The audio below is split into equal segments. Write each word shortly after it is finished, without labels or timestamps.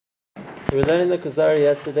We were learning the Kuzari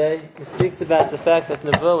yesterday. He speaks about the fact that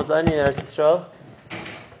Nebuah was only in Eretz Yisrael.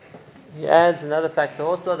 He adds another factor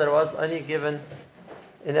also that it was only given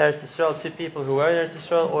in Eretz Yisrael to people who were in Eretz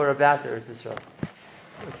Yisrael or about Eretz Yisrael.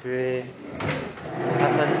 Which we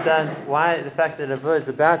have to understand why the fact that Nebuah is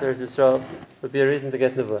about Eretz Yisrael would be a reason to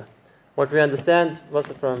get Nebuah. What we understand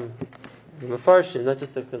also from the Mefarshim, not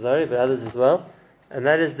just the Kuzari but others as well, and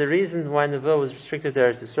that is the reason why Nebuah was restricted to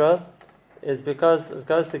Eretz Yisrael is because it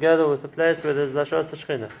goes together with a place where there's Lashon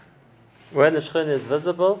Shechina. When the Shechina is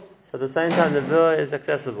visible, so at the same time the Nebuah is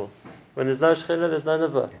accessible. When there's no Shechina, there's no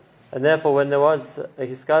Nebuah. And therefore when there was a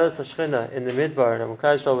Hiskalas Shechina in the Midbar and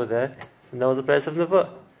Amukai Yisrael were there, and there was a place of Nebuah.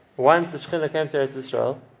 Once the Shechina came to Eretz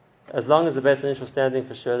Yisrael, as long as the Beis Hamikdash was standing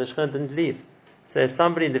for sure, the Shechina didn't leave. So if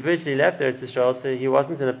somebody individually left Eretz Yisrael, so he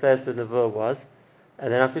wasn't in a place where Nebuah was,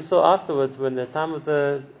 and then like we saw afterwards, when the time of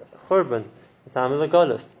the Churban, the time of the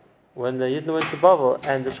Golus, when the Yidden went to Babel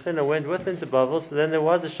and the Shechina went with them to Babel, so then there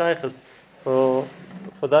was a shaykhus for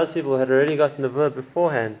those people who had already gotten the Nebuah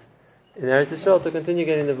beforehand in Eretz Yisrael to continue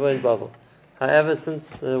getting the Nebuah in Babel. However, since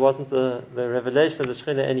there wasn't the revelation of the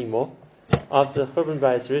Shechina anymore, after the Churban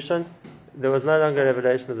Bayis Rishon, there was no longer a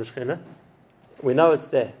revelation of the Shechina. We know it's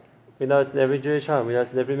there. We know it's in every Jewish home. We know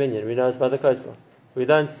it's in every minyan. We know it's by the Kosel. We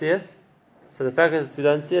don't see it. So the fact that we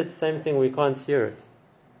don't see it, the same thing, we can't hear it.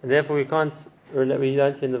 And therefore we don't hear the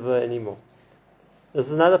Nebuah anymore. This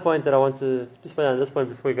is another point that I want to just point out at this point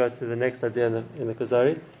before we go to the next idea in the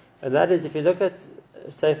Kuzari. And that is, if you look at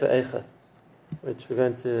Sefer Eicha, which we're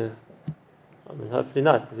going to, hopefully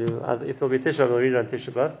not, if there'll be Tisha B'Av, we'll read it on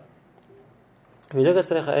Tisha B'Av. If you look at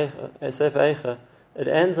Sefer Eicha, it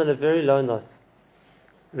ends on a very low note.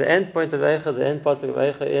 The end point of Eicha, the end pasuk of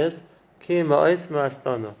Eicha is, Ki ma'os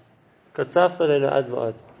ma'astano, katzafta leinu ad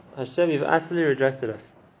ma'od. Hashem, you've utterly rejected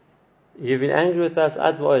us. You've been angry with us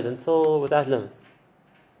ad ma'od, until without limit.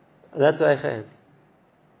 And that's where Eicha ends.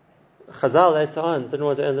 Chazal later on didn't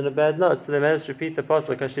want to end on a bad note, so they made us repeat the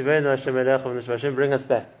pasuk, Hashiveinu Hashem Elecha v'nishva, Hashem, bring us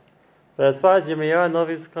back. But as far as Yirmiyahu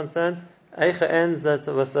Novi is concerned, Eicha ends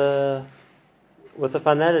with a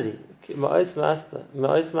finality. Ma'os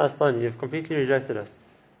ma'astan, you've completely rejected us.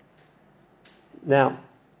 Now,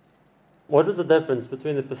 what was the difference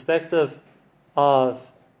between the perspective of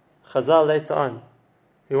Chazal later on,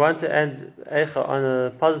 who want to end Eicha on a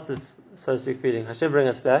positive, so to speak, feeling, Hashem, bring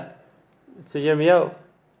us back, to Yirmiyahu,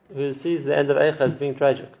 who sees the end of Eicha as being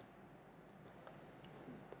tragic?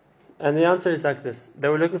 And the answer is like this. They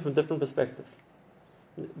were looking from different perspectives.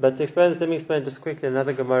 But to explain this, let me explain just quickly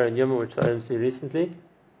another Gemara in Yoma which I learned recently.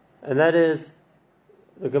 And that is,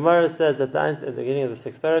 the Gemara says at the beginning of the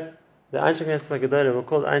 6th parak, the Anshe Knesset HaGedolah were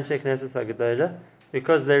called Anshe Knesset HaGedolah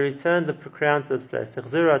because they returned the crown to its place.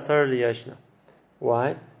 Techziru HaTorah Liyoshna.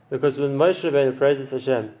 Why? Because when Moshe Rabbeinu praises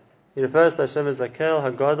Hashem, he refers to Hashem as Hakel,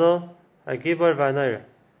 Hagadol, Hagibor, V'Anoira.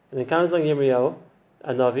 And then comes along Yirmiyahu,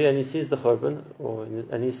 a Navi, and he sees the Churban,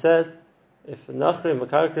 and he says, if Nachrim,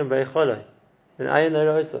 Makarkrim, Be'echolai, then Ayin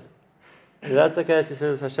Noira Osef. If that's the case, he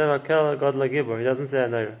says Hashem Hakel, Hagadol, Hagibor. He doesn't say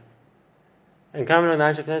Anoira. And coming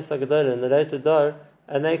along the Anshe Knesset HaGedolah in the later Dar,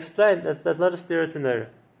 and they explain that that's not a stira to Noira.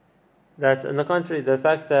 That, on the contrary, the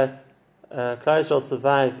fact that Klal Yisrael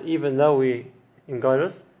survived, even though we in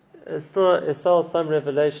Golus, is still some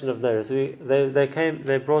revelation of Noira. So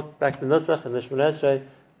they brought back the Nusach and the Shmoneh Esrei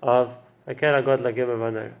of Hakel HaGadol HaGibor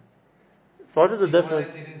V'Anoira. So what is the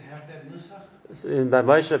difference? They didn't have that Nusach? So by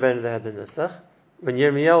Moshe Rabbeinu they had the Nusach. When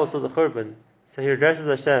Yirmiyahu saw the Churban, so he addresses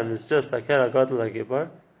Hashem as just Hakel HaGadol HaGibor.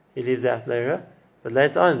 He leaves out Noira. But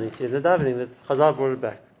later on, you see in the davening that Chazal brought it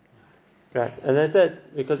back. Right. And they said,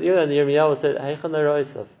 because even Yirmiyahu said, Heicha Noira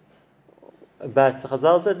Osef. But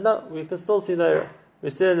Chazal said, no, we can still see Noira.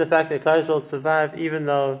 We're still in the fact that Klal Yisrael survived even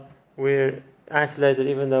though we're isolated,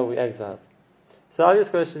 even though we're exiled. So the obvious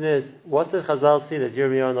question is, what did Chazal see that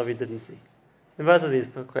Yirmiyahu Navi didn't see? In both of these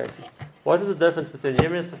cases. What is the difference between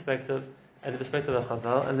Yirmiyahu's perspective and the perspective of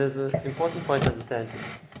Chazal? And there's an important point to understand here.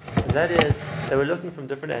 And that is, they were looking from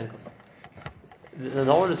different angles.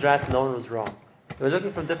 No one was right and no one was wrong. They were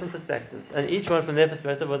looking from different perspectives, and each one from their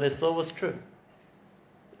perspective, what they saw was true.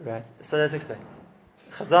 Right? So let's explain.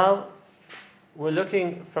 Chazal were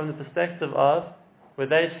looking from the perspective of where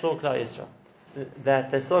they saw Klal Yisrael.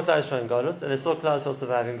 That they saw Klal Yisrael in Golus, and they saw Klal Yisrael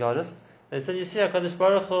survive in Golus. They said, you see, HaKadosh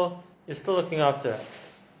Baruch Hu is still looking after us.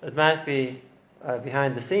 It might be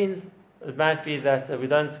behind the scenes. It might be that we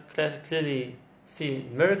don't clearly see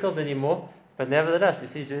miracles anymore, but nevertheless, we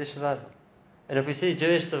see Jewish survival. And if we see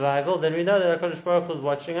Jewish survival, then we know that HaKadosh Baruch Hu is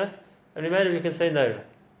watching us, and we can say no.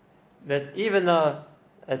 That even though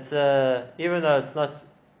it's not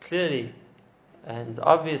clearly and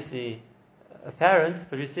obviously apparent,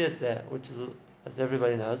 but we see it's there, which is, as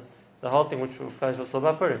everybody knows, the whole thing which we saw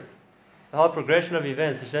about Purim. The whole progression of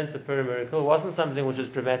events which led to the Purim miracle wasn't something which was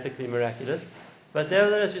dramatically miraculous, but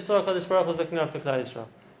nevertheless we saw HaKadosh Baruch Hu was looking after Klal Yisrael.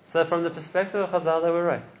 So from the perspective of Chazal, they were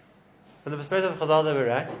right. From the perspective of Chazal, they were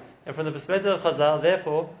right. And from the perspective of Chazal,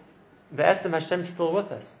 therefore, Be'etzem Hashem is still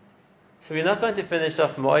with us. So we're not going to finish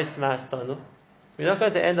off Mo'is Ma'astanu. We're not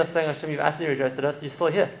going to end up saying, Hashem, you've utterly rejected us, you're still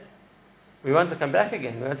here. We want to come back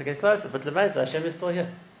again, we want to get closer, but Lemaisa, Hashem is still here.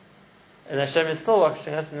 And Hashem is still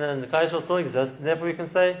watching us, and the Klal Yisrael still exists, and therefore we can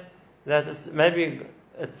say that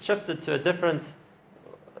it's shifted to a different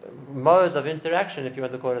mode of interaction, if you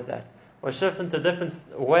want to call it that. Or shifted to a different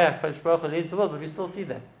way HaKadosh Baruch Hu leads the world, but we still see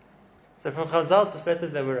that. So from Chazal's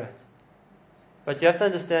perspective, they were right. But you have to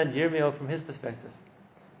understand Yirmiyahu from his perspective.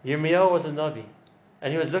 Yirmiyahu was a Navi,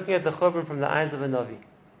 and he was looking at the Churban from the eyes of a Navi.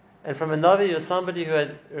 And from a Navi, he was somebody who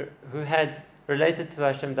had related to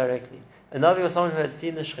Hashem directly. A Navi was someone who had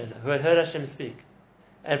seen the Shekhinah, who had heard Hashem speak.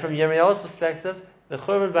 And from Yirmiyahu's perspective, the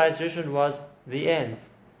Churban Bayis Rishon was the end.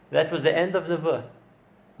 That was the end of Nevuah.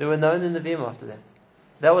 There were no Nevi'im after that.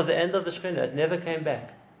 That was the end of the Shekhinah. It never came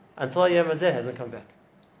back. Until Yom Hazeh hasn't come back.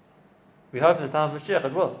 We hope in the time of Mashiach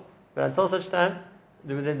it will. But until such time,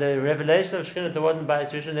 the revelation of Shekhinah that wasn't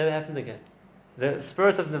Bayis Rishon never happened again. The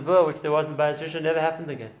spirit of Nevuah, which there wasn't Bayis Rishon, never happened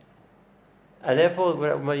again. And therefore,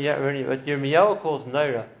 what Yirmiyahu calls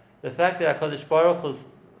Noira, the fact that HaKadosh Baruch Hu's,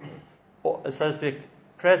 so to speak,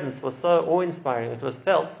 presence was so awe-inspiring, it was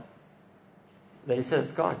felt, that he said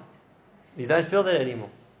it's gone. You don't feel that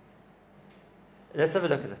anymore. Let's have a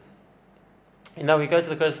look at it. We go to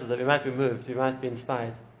the courses that we might be moved, we might be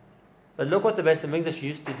inspired. But look what the Beis HaMikdash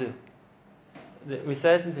used to do. We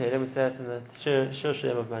say it in Tehillim, we say it in the Shir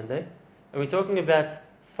Shalem of Monday, and we're talking about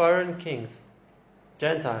foreign kings,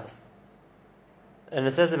 Gentiles. And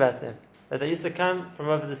it says about them that they used to come from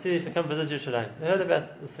over the sea, used to come visit Yerushalayim. They heard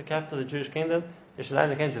about the capital of the Jewish kingdom, Yerushalayim,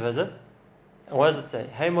 they came to visit. And what does it say?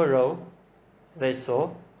 Heimoro, they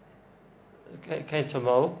saw. Came to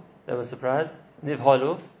Mo, they were surprised.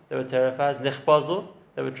 Nivholu, they were terrified. Nichpazu,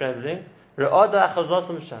 they were trembling. Re'ada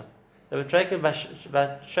achazasam sham, they were taken by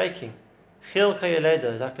shaking. Chil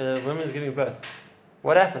kayeleda, like a woman is giving birth.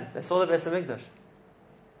 What happened? They saw the Beis HaMikdash.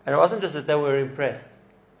 And it wasn't just that they were impressed.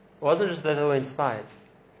 It wasn't just that they were inspired.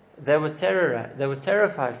 They were terrorized. They were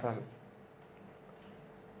terrified from it.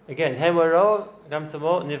 Again, Hemoro,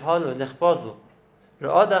 Gamtamo, Nivhalu, Nechpazu.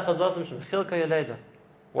 Re'ada achazasam sham, Chil kayeleda.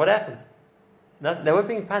 What happened? They weren't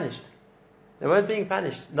being punished. They weren't being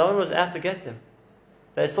punished. No one was out to get them.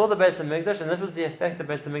 They saw the Beis HaMikdash, and this was the effect the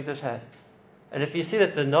Beis HaMikdash has. And if you see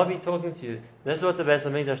that the Navi talking to you, this is what the Beis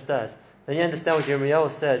HaMikdash does, then you understand what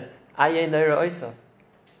Yirmiyahu said, Aye Noira Oisav.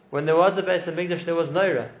 When there was a Beis HaMikdash, there was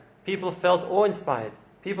Noira. People felt awe-inspired.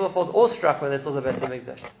 People felt awestruck when they saw the Beis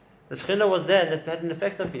HaMikdash. The Shekhinah was there, and it had an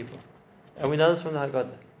effect on people. And we know this from the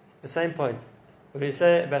Haggadah. The same point. When we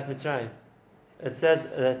say about Mitzrayim, it says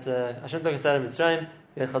that Hashem took us out of Mitzrayim,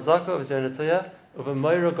 Yen Chazaka, V'Zer Netuya,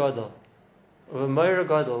 U'V'Moira Gadol. U'V'Moira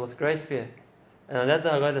Gadol, with great fear. And on that the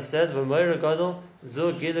Haggadah says, V'Moira Gadol,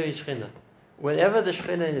 Zu Gilu Yishchina. Whenever the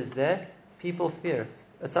Shekhinah is there, people fear it.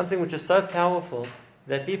 It's something which is so powerful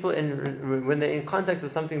that people, when they're in contact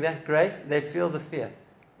with something that great, they feel the fear.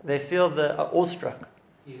 They feel the awestruck.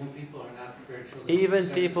 Even people are not spiritually Even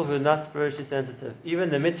sensitive. people who are not spiritually sensitive.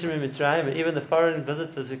 Even the Mitzrayim in Mitzrayim, and even the foreign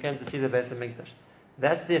visitors who came to see the Beis HaMikdash.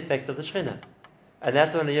 That's the effect of the Shekhinah. And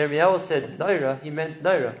that's when Yirmiyahu said Noira, he meant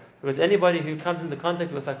Noira. Because anybody who comes into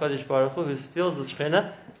contact with HaKadosh Baruch Hu, who feels the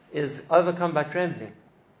Shekhinah, is overcome by trembling.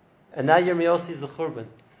 And now Yirmiyahu sees the Churban.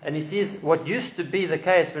 And he sees what used to be the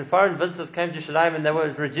case when foreign visitors came to Shalim and they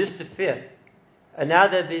were reduced to fear. And now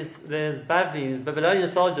that there's Bavli, these Babylonian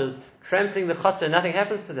soldiers, trampling the Chatzah, and nothing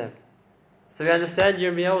happens to them. So we understand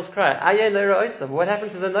Yirmiyahu's cry. Aye Noira Oisav. What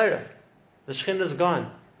happened to the Noira? The Shekhinah is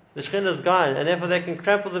gone. The Shekhinah is gone, and therefore they can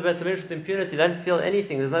trample the Beis HaMikdash with impunity. They don't feel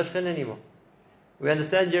anything. There's no Shekhinah anymore. We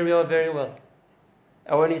understand Yirmiyahu very well.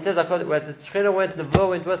 And when he says, where the Shekhinah went, the Nevuah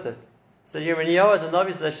went with it. So Yirmiyahu as a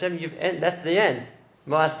Navi says, Hashem, that's the end.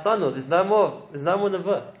 Ma'astanu, there's no more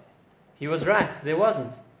Nevuah. He was right, there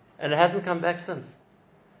wasn't. And it hasn't come back since.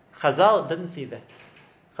 Chazal didn't see that.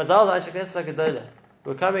 Chazal, the Anshe Knesset HaGedolah,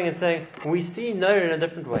 were coming and saying, we see Noira in a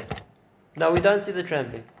different way. No, we don't see the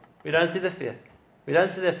trembling. We don't see the fear. We don't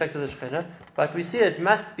see the effect of the Shekhinah, but we see it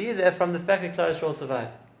must be there from the fact that Klal Yisrael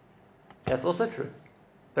survived. That's also true.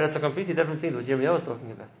 But it's a completely different thing than what Yirmiyahu was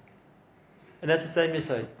talking about. And that's the same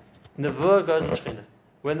Yisod. Nevuah goes with Shekhinah.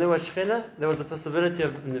 When there was Shekhinah, there was the possibility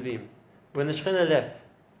of Nevi'im. When the Shekhinah left,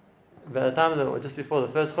 by the time or just before the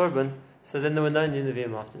first Churban, so then there were no new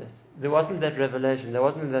Nevi'im after that. There wasn't that revelation, there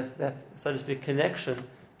wasn't that so to speak, connection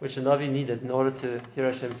which a Navi needed in order to hear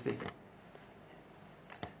Hashem speak.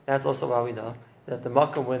 That's also why we know that the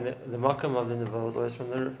makom when the makom of the Nevuah was always from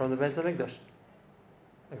the Beis Hamikdash,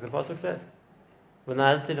 like the pasuk says, "When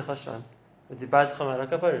I enter the Chasham, with the bad chama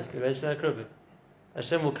rakaparis, the mention Kruvim,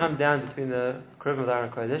 Hashem will come down between the Kruvim of the Aron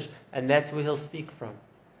Kodesh, and that's where He'll speak from.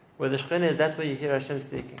 Where the Shekhinah is, that's where you hear Hashem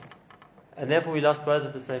speaking, and therefore we lost both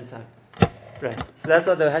at the same time. Right. So that's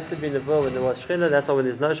why there had to be Nevuah when there was Shekhinah. That's why when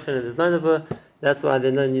there's no Shekhinah, there's no Nevuah. That's why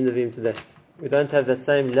there are no new Nevi'im today. We don't have that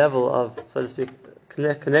same level of, so to speak,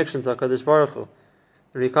 connection to HaKadosh Baruch Hu.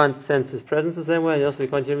 We can't sense His presence the same way, and also we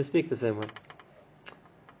can't hear Him speak the same way.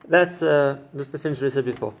 That's just to finish what we said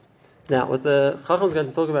before. Now, what the Chacham is going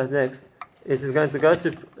to talk about next is he's going to go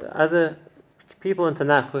to other people in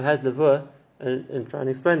Tanakh who had Nevuah and try and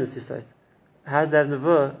explain this Yisait. How did they have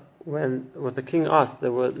Nevuah when what the king asked, they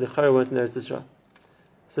weren't in Eretz Yisrael?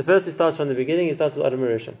 So first he starts from the beginning, he starts with Adam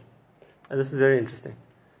Rishon. And this is very interesting.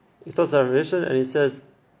 He starts with Adam Rishon and he says,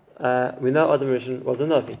 we know Adam Rishon was a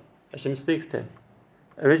Navi. Hashem speaks to him.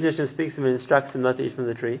 Originally Hashem speaks to him and instructs him not to eat from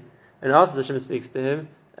the tree. And after Hashem speaks to him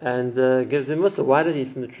and gives him Musa, why did he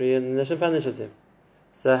eat from the tree? And Hashem punishes him.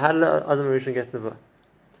 So how did Adam Rishon get Nevuah?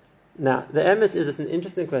 Now, the emes is, it's an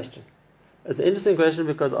interesting question. It's an interesting question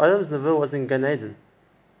because Adam's Nevuah was in Gan Eden.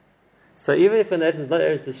 So even if Gan Eden is not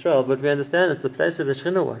Eretz Yisrael, but we understand it's the place where the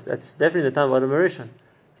Shekhinah was. That's definitely the time of Adam Rishon.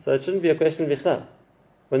 So it shouldn't be a question bichlal.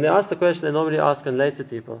 When they ask the question, they normally ask on later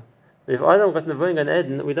people. But if Adam got Nevuah in Gan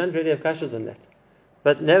Eden, we don't really have kashas on that.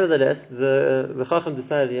 But nevertheless, the Chacham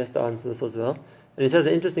decided he has to answer this as well. And he says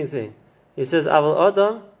an interesting thing. He says, Aval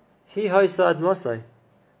Adam, he hoisa ad Mosai.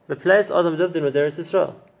 The place Adam lived in was Eretz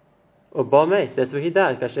Yisrael. Or Balmeis, that's where he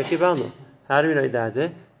died. Kasher Kibalno. How do we know he died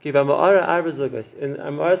there? In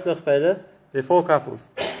Ma'aras Machpelah, there are 4 couples.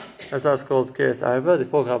 That's why it's called Kiryas Arba, there are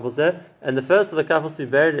 4 couples there. And the first of the couples to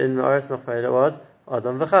be buried in Ma'aras Machpelah was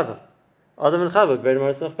Adam v'Chava. Adam and Chava were buried in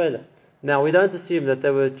Ma'aras Machpelah. Now, we don't assume that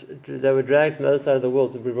they were dragged from the other side of the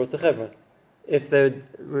world to be brought to Hebron. If they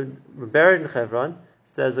were buried in Hebron,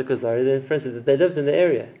 says the Kuzari, then for instance, that they lived in the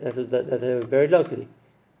area, that they were buried locally.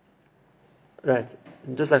 Right.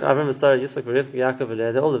 And just like Avram, Sarah, Yitzchak, Rivka,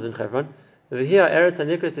 Yaakov, they all lived in Hebron. Over here, Eretz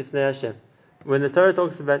HaNikras Ifnei Hashem. When the Torah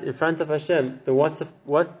talks about in front of Hashem,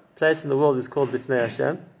 what place in the world is called Ifnei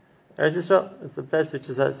Hashem? Eretz Yisrael. It's the place which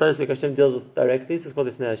is, so to speak, Hashem deals with directly, so it's called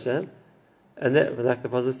Ifnei Hashem. And then, like the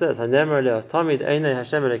Pasuk says, Hanemar Leo, Tamid Einei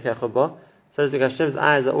Hashem Elekecha Ba. So to speak, Hashem's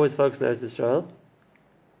eyes are always focused on Eretz Yisrael.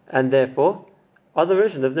 And therefore, Adam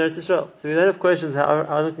Rishon lived in Eretz Yisrael. So we don't have questions how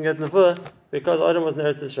Adam can get Nevuah because Adam was in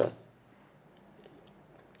Eretz Yisrael.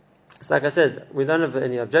 So like I said, we don't have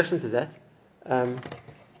any objection to that.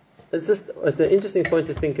 It's an interesting point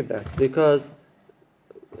to think about because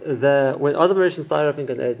when Adam Rishon started up in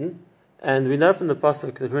Gan Eden, and we know from the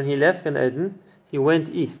pasuk that when he left Gan Eden, he went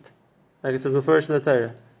east, like it says in the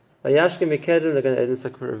Torah.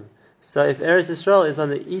 So if Eretz Yisrael is on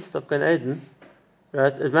the east of Gan Eden,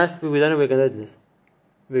 right, it must be we don't know where Gan Eden is,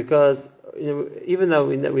 because even though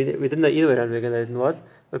we didn't know either where Gan Eden was,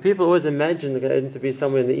 but people always imagine Gan Eden to be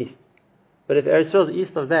somewhere in the east. But if Eretz Yisrael is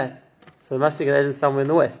east of that, so it must be Gan Eden somewhere in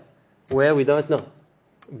the west, where we don't know.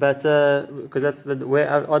 But because that's where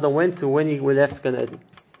Adam went to when he left Gan Eden.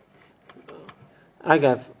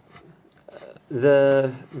 Agav,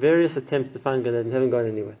 the various attempts to find Gan Eden haven't gone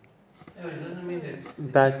anywhere. No, it doesn't mean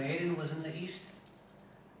that But Gan Eden was in the east.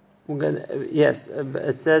 Yes,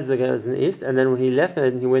 it says the Gan Eden was in the east, and then when he left Gan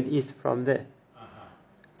Eden, he went east from there. Uh-huh.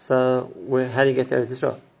 So how do you get to Eretz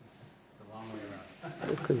Yisrael? The long way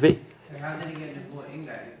around. It could be. So how did he get Nevuah in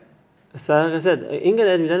Gan Eden? So like I said, in Gan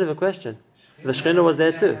Eden we don't have a question. The Shekhinah was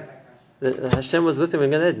there too. Hashem was with him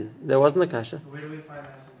in Gan Eden. There wasn't a kasha. So where do we find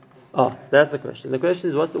Hashem's Oh, so that's the question. The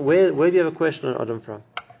question is, where do you have a question on Adam from?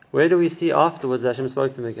 Where do we see afterwards that Hashem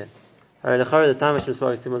spoke to him again? The time Hashem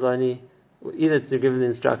spoke to him was only either to give him the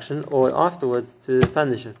instruction or afterwards to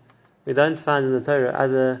punish him. We don't find in the Torah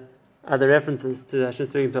other references to Hashem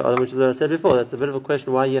speaking to Adam, which is what I said before. That's a bit of a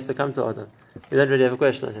question why you have to come to Adam. We don't really have a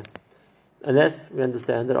question on him. Unless we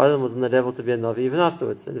understand that Adam was on the level to be a Navi even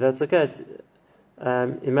afterwards. And if that's the case,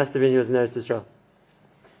 it must have been he was in Eretz Yisrael.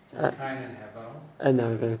 Cain and Hevel. And now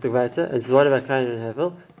we're going to talk about it. And so what about Cain and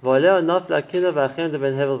Hevel? V'oleo nafla kina v'achem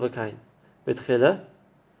ben Hevel v'Cain. B'tchila,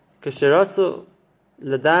 k'sheratzu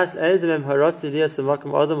l'das eiz mem haratzi liyas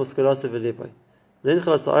v'makam Adam u'skolasa v'liboy.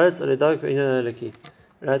 L'nchlas ha'aretz u'ledag v'inyan ha'leki.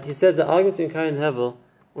 Right? He says the argument between Cain and Hevel,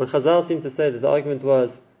 what Chazal seem to say that the argument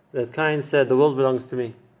was that Cain said the world belongs to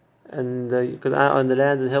me. And because I own the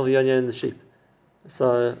land and Hevel you own the sheep.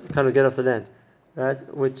 So kind of get off the land. Right?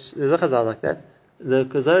 Which, there's a Chazal like that. The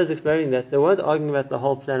Kuzar is explaining that they weren't arguing about the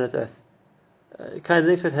whole planet Earth. Cain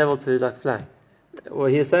didn't expect Hevel to fly.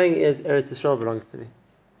 What he was saying is Eretz Yisrael belongs to me.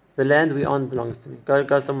 the land we on belongs to me.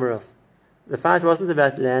 Go somewhere else. The fight wasn't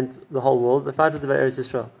about land, the whole world. The fight was about Eretz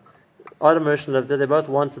Yisrael. Adam and Rishon lived there. They both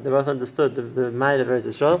wanted, they both understood the might of Eretz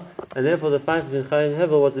Yisrael, and therefore the fight between Chaim and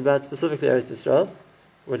Hevel was about specifically Eretz Yisrael.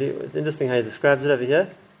 It's interesting how he describes it over here.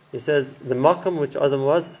 He says the makom which Adam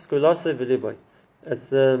was skulase v'liboy. It's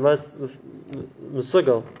the most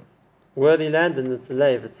musugal, worthy land, and it's a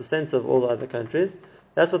lave. It's the center of all the other countries.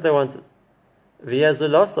 That's what they wanted.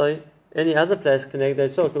 V'yazulasai, any other place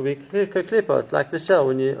connected to could be klipa. It's like the shell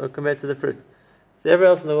when you compare it to the fruit. So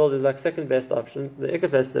everywhere else in the world is like second best option. The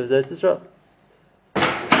ikka best is Eretz Yisrael.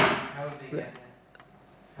 How would they get there?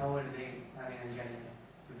 How were they planning on getting there?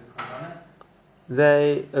 Through the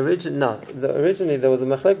Korbanos? Originally there was a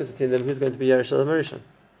machlekes between them who's going to be Yerushalayim or Rishon.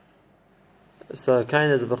 So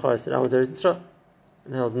Cain as a Bechor said, I want Eretz Yisrael,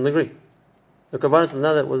 and Held didn't agree. The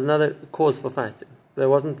Korbanos was another cause for fighting. There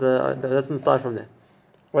wasn't that doesn't start from there.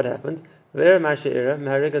 What happened? What happened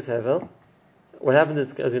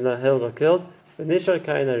is, as we know, Hel got killed. V'nishar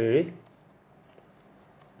Cain Ariri,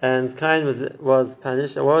 and Cain was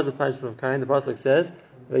punished. And what was the punishment of Cain? The pasuk says,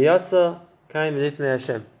 "V'yatza Cain milifnei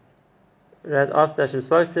Hashem." Right after Hashem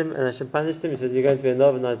spoke to him and Hashem punished him, he said, "You're going to be a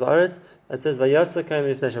nov and not ba'aretz." It says, "V'yatza Cain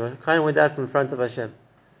milifnei Hashem." Cain went out from in front of Hashem.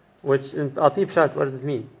 Which, in Al Pi Pshat, what does it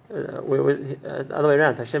mean? The other way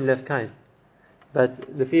around. Hashem left Cain.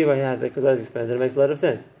 But the few I have, because I was explained, it makes a lot of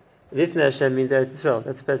sense. Lifnei Hashem means Eretz Yisrael.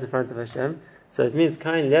 That's the place in front of Hashem. So it means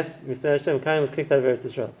Cain left Lifnei Hashem. Cain was kicked out of Eretz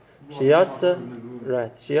Yisrael. Shiyatza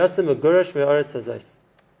megurash me'aretz hazos.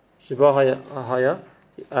 Shiba haya.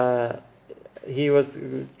 He was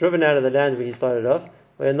driven out of the land where he started off.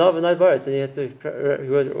 And he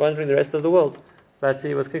was wandering the rest of the world, but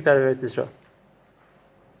he was kicked out of Eretz Yisrael.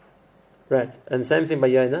 Right, and the same thing by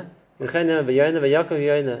Yonah. Yonah, he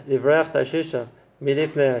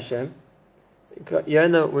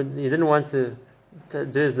didn't want to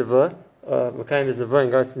do his nevuah, became his nevuah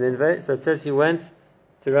and go to Nineveh. So it says he went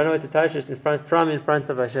to run away to Tarshish in front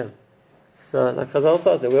of Hashem. So like Chazal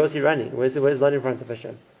says, where was he running? Where's not in front of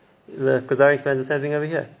Hashem? The Kuzari explains the same thing over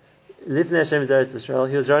here. Lifnei Hashem is Eretz Yisrael.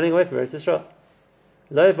 He was running away from Eretz Yisrael.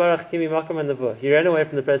 Lo barach kimi makam and nevuah. He ran away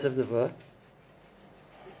from the place of nevuah.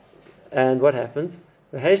 And what happens?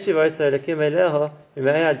 Hashem brought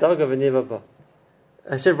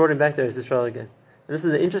him back to Eretz Yisrael again. And this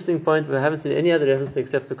is an interesting point. We haven't seen any other reference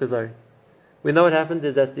except the Kuzari. We know what happened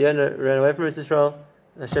is that Yonah ran away from Eretz Yisrael.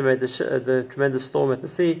 Hashem made the tremendous storm at the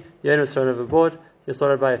sea. Yonah was thrown overboard. He was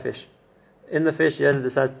swallowed by a fish. In the fish, Yonah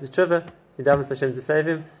decides to tshuva. He davens Hashem to save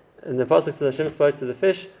him. And the pasuk says Hashem spoke to the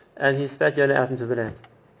fish, and he spat Yonah out into the land.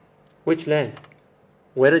 Which land?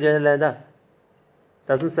 Where did Yonah land up?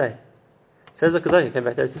 Doesn't say. Says the Kuzari, he came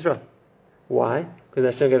back to Eretz Yisrael. Why?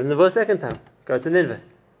 Because Hashem gave him the verse second time. Go to Nineveh.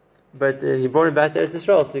 But he brought him back to Eretz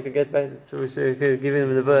Yisrael so he could get back so he could give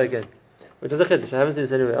him the verse again. Which is a chiddush. I haven't seen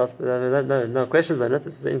this anywhere else, but no questions on it.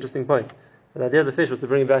 This is an interesting point. The idea of the fish was to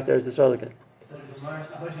bring him back to Eretz Yisrael again.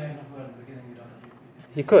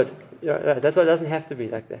 He could. Yeah, right. That's why it doesn't have to be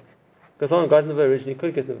like that. Because someone got Nevuah originally,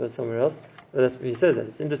 could get Nevuah somewhere else. But that's, he says that.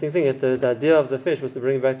 It's an interesting thing that the idea of the fish was to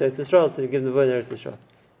bring him back to Eretz Yisrael so he give Nevuah in Eretz Yisrael.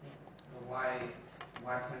 Why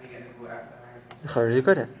couldn't he get Nevuah after He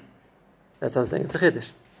could have. That's what I'm saying. It's a chiddush.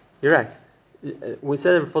 You're right. We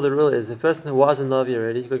said it before. The rule is the person who was in Navi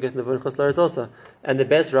already, he could get Nevuah in Chos Laretz also. And the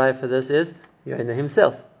best ride for this is Yonah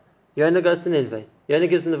himself. Yonah goes to Nineveh. Yonah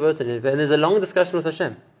gives the Nevuah to Nineveh, and there's a long discussion with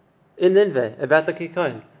Hashem in Nineveh about the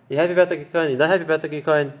Kikoin. You happy about the Kikoin? You're not happy about the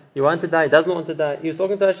Kikoin? You want to die? He doesn't want to die. He was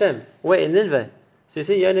talking to Hashem. Where? In Nineveh. So you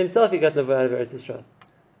see, Yonah himself, he got Nevuah out of Eretz Yisrael.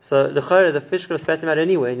 So the fish could have spat him out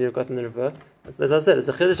anyway, and you've gotten the Nevuah. As I said, it's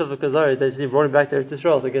a chiddush of the Kuzari that he brought him back to Eretz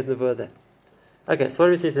Yisrael to get Nevuah there. Okay, so what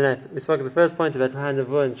do we see tonight? We spoke at the first point about how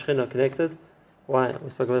Nevuah and Shechina are connected. Why? We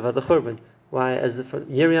spoke about the Churban. Why, from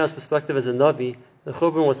Yirmiyahu's perspective as a Nabi, the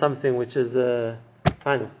Churban was something which is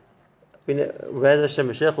final. Where Hashem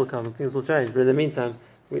Mashiach will come, things will change. But in the meantime,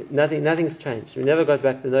 nothing's changed. We never got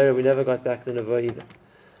back the Noah, we never got back the Nevuah either.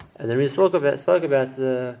 And then we spoke about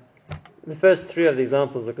the first three of the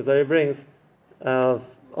examples that Kuzari brings of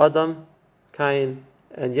Adam, Cain,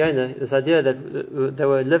 and Yonah. This idea that they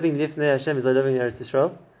were living Lifnei Hashem as they living in Eretz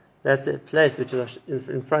Yisrael. That's a place which is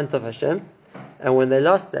in front of Hashem. And when they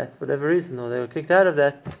lost that, for whatever reason, or they were kicked out of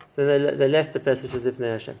that, so they left the place which is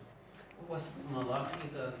Lifnei Hashem. Was Malachi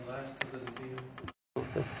the last of the view?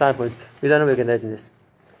 That's the side point. We don't know where Gan Eden is.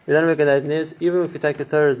 We don't know where Gan Eden is. Even if we take the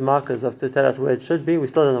Torah's markers to tell us where it should be, we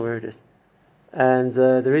still don't know where it is. And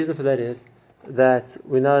the reason for that is that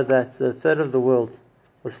we know that a third of the world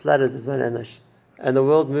was flooded with Zman Enosh. And the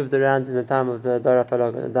world moved around in the time of the Dara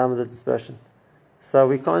Palaga, the time of the dispersion. So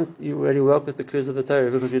we can't really work with the clues of the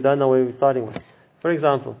Torah because we don't know where we're starting with. For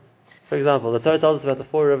example, For example, the Torah tells us about the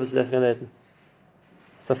 4 rivers left Gan Eden.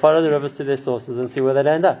 So follow the rivers to their sources and see where they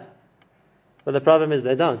end up. But the problem is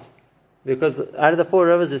they don't. Because out of the 4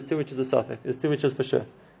 rivers, there's 2 which is a suffix. There's 2 which is for sure.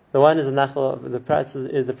 The one is a Nachal, the Pras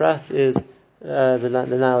is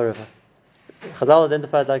the Nile River. Chazal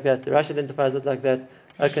identified like that. Rashi identifies it like that.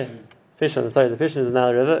 Okay. Pishon, the Pishon is the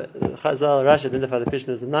Nile River. Chazal, Rashi identified the Pishon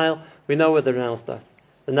as the Nile. We know where the Nile starts.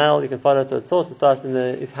 The Nile, you can follow it to its source. It starts in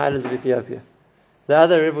the highlands of Ethiopia. The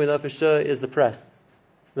other river we know for sure is the Pras.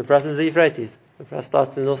 The Pras is the Euphrates. The Pras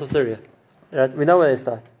starts in the north of Syria. Right? We know where they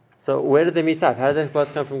start. So where did they meet up? How did they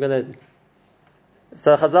both come from Gan Eden?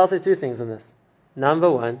 So Chazal say 2 things on this. Number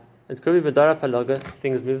 1, it could be B'dara Palaga,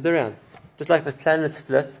 things moved around. Just like the planet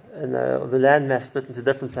split and the land mass split into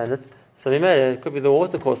different planets, so it could be the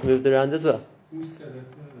water course moved around as well. Who said that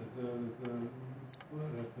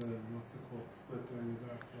what's it called, split during the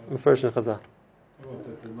dark flood? First in Chazal.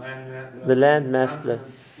 The land mass split.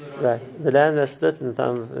 Right. The land mass split in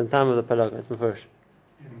the time of the Palaga. It's Mefurish.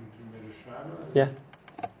 Yeah.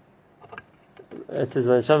 It says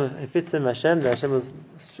if it's in Hashem, the Hashem was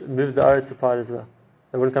moved the Aretz apart as well.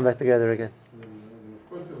 They wouldn't come back together again. So of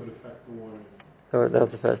course it would affect the waters. So that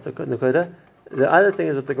was the first Nakoda. The other thing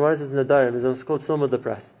is what the Gemara says in the Darim is what's called Silma the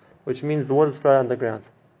Pras, which means the waters flow underground.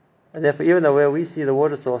 And therefore, even though where we see the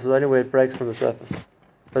water source is only where it breaks from the surface,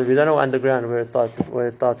 but we don't know underground where it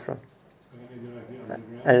starts from.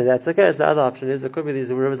 And that's okay. So the other option is it could be these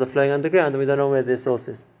rivers are flowing underground and we don't know where their source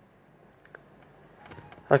is.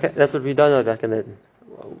 Okay, that's what we don't know back in Eden.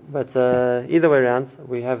 But either way around,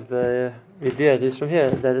 we have the idea, at least from here,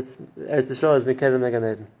 that it's Eretz Yisrael has been Kedem Gan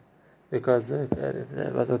Eden. Because what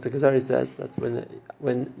the Kuzari says, that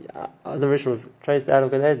when Adam Rishon was traced out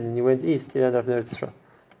of Gan Eden and he went east, he ended up in Eretz Yisrael.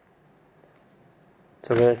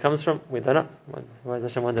 So where it comes from, we don't know. Why does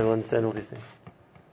Hashem want to understand all these things?